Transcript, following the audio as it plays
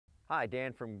Hi,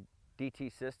 Dan from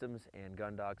DT Systems and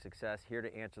Gun Dog Success, here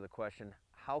to answer the question,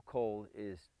 how cold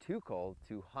is too cold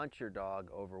to hunt your dog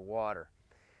over water?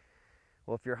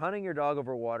 Well, if you're hunting your dog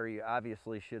over water, you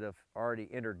obviously should have already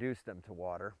introduced them to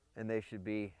water, and they should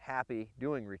be happy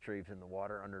doing retrieves in the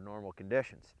water under normal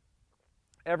conditions.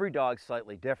 Every dog's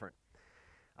slightly different.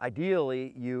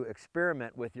 Ideally, you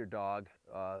experiment with your dog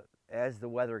as the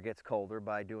weather gets colder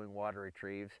by doing water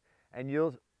retrieves, and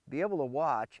you'll be able to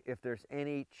watch if there's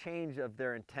any change of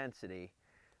their intensity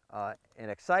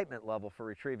and excitement level for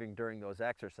retrieving during those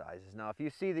exercises. Now, if you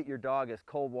see that your dog is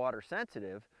cold water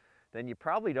sensitive, then you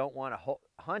probably don't want to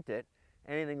hunt it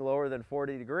anything lower than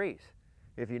 40 degrees.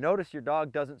 If you notice your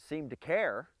dog doesn't seem to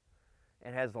care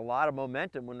and has a lot of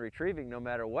momentum when retrieving no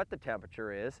matter what the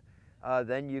temperature is,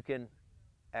 then you can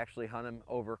actually hunt him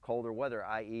over colder weather,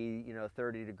 i.e.,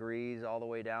 30 degrees all the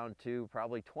way down to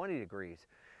probably 20 degrees.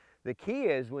 The key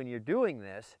is when you're doing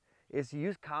this is to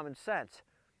use common sense.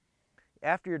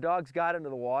 After your dog's got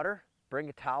into the water, bring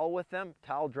a towel with them,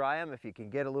 towel dry them. If you can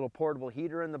get a little portable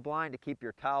heater in the blind to keep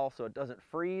your towel so it doesn't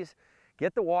freeze,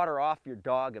 get the water off your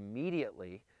dog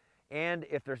immediately. And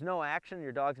if there's no action,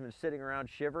 your dog's been sitting around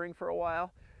shivering for a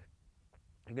while,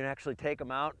 you can actually take them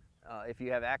out if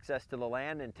you have access to the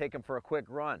land and take them for a quick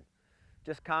run.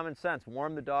 Just common sense,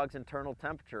 warm the dog's internal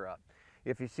temperature up.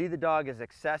 If you see the dog is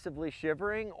excessively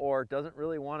shivering or doesn't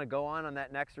really want to go on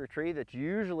that next retrieve, it's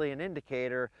usually an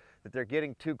indicator that they're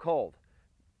getting too cold.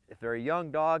 If they're a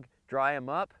young dog, dry them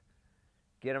up,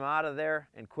 get them out of there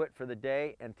and quit for the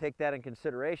day, and take that in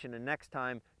consideration, and next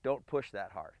time don't push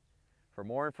that hard. For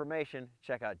more information,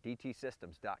 check out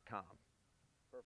dtsystems.com.